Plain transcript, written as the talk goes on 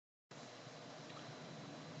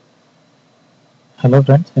Hello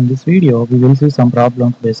friends, in this video we will see some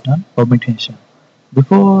problems based on permutation.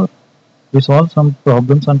 Before we solve some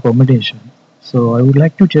problems on permutation, so I would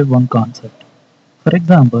like to check one concept. For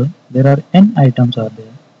example, there are n items are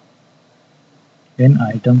there. N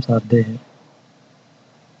items are there,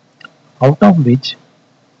 out of which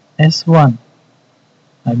S1,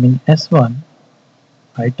 S1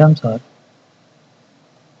 items are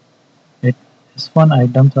S1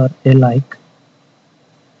 items are alike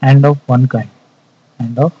and of one kind,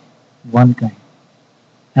 and of one kind.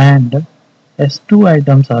 And S2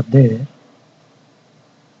 items are there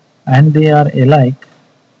and they are alike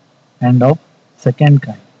and of second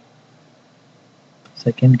kind,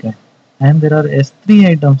 and there are S3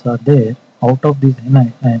 items are there out of these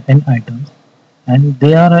n items and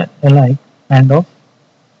they are alike and of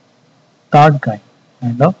third kind,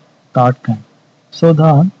 So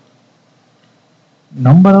the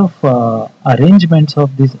number of arrangements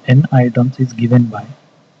of these n items is given by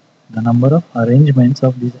n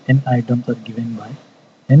items are given by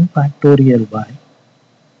n factorial by,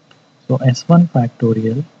 so S1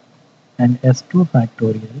 factorial and S2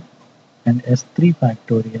 factorial and S3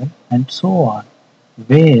 factorial and so on,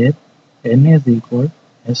 where n is equal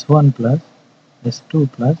S1 plus S2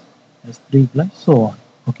 plus S3 plus so on.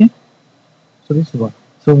 Okay, so this is what.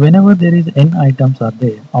 So whenever there is n items are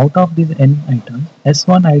there, out of these n items,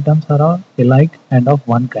 S1 items are all alike and of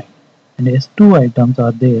one kind, and S2 items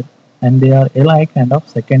are there and they are alike and of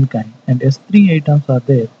second kind, and S3 items are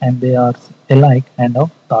there and they are alike and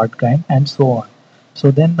of third kind, and so on.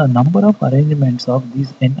 So then the number of arrangements of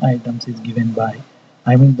these n items is given by,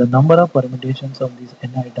 the number of permutations of these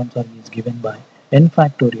n items is given by n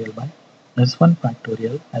factorial by S1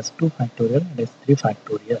 factorial, S2 factorial and S3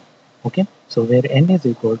 factorial. Okay, so where n is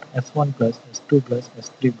equal to S1 plus S2 plus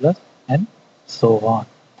S3 plus and so on.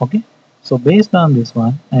 Okay, so based on this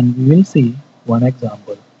one, and we will see one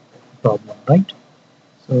example problem, right?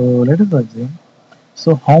 So let us assume,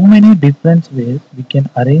 so how many different ways we can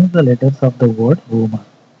arrange the letters of the word rumor?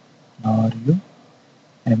 R-U-M-O-U-R.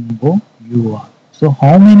 So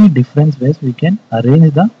how many different ways we can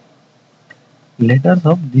arrange the letters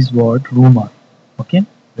of this word rumor? Okay,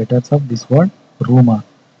 letters of this word rumor.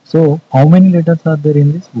 So how many letters are there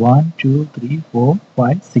in this? 1, 2, 3, 4,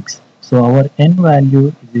 5, 6. So our n value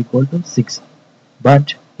is equal to 6.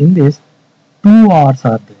 But in this, 2 R's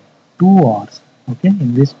are there. 2 R's. Okay,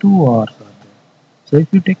 in this 2 R's are there. So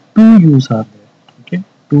if you take 2 U's are there. Okay,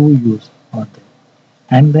 2 U's are there.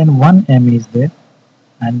 And then 1 M is there.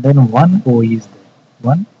 And then 1 O is there.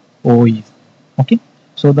 1 O is there. Okay,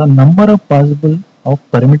 so the number of possible of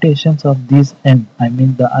permutations of these n,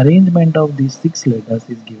 the arrangement of these 6 letters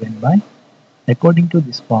is given by, according to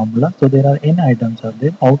this formula. So there are n items are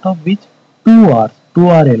there, out of which 2 are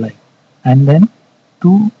alike, and then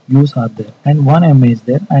 2 U's are there, and 1 M is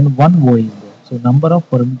there, and 1 O is there. So number of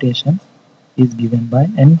permutations is given by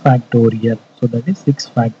n factorial, so that is 6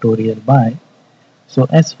 factorial by, so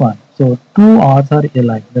S1, so 2 R's are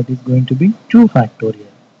alike, that is going to be 2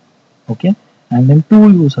 factorial. Okay, and then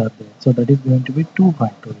 2 U's are there, so that is going to be 2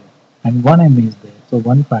 factorial, and 1 M is there, so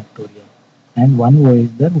 1 factorial, and 1 O is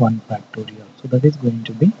there, 1 factorial. So that is going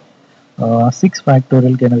to be 6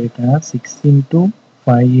 factorial can be written as 6 into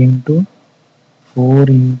 5 into 4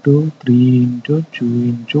 into 3 into 2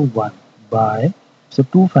 into 1 by, so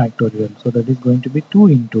 2 factorial, so that is going to be 2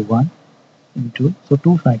 into 1 into, so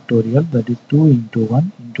 2 factorial, that is 2 into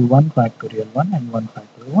 1 into 1 factorial 1 and 1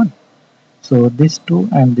 factorial 1. So this 2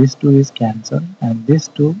 and this 2 is cancelled, and this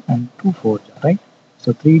 2 and 2 4s, right?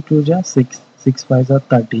 So 3 2s are 6, 6 5s are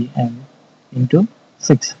 30, and into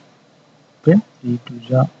 6. Okay, 3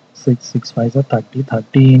 2s are 6, 6 5s are 30,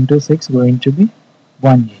 30 into 6 going to be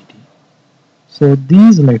 180. So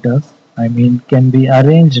these letters, can be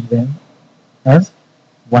arranged them as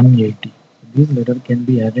 180. These letters can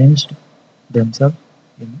be arranged themselves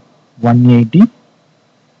in 180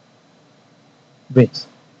 ways.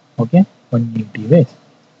 Okay, 180 ways.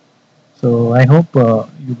 So I hope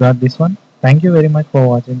you got this one. Thank you very much for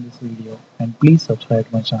watching this video, and please subscribe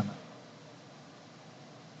my channel.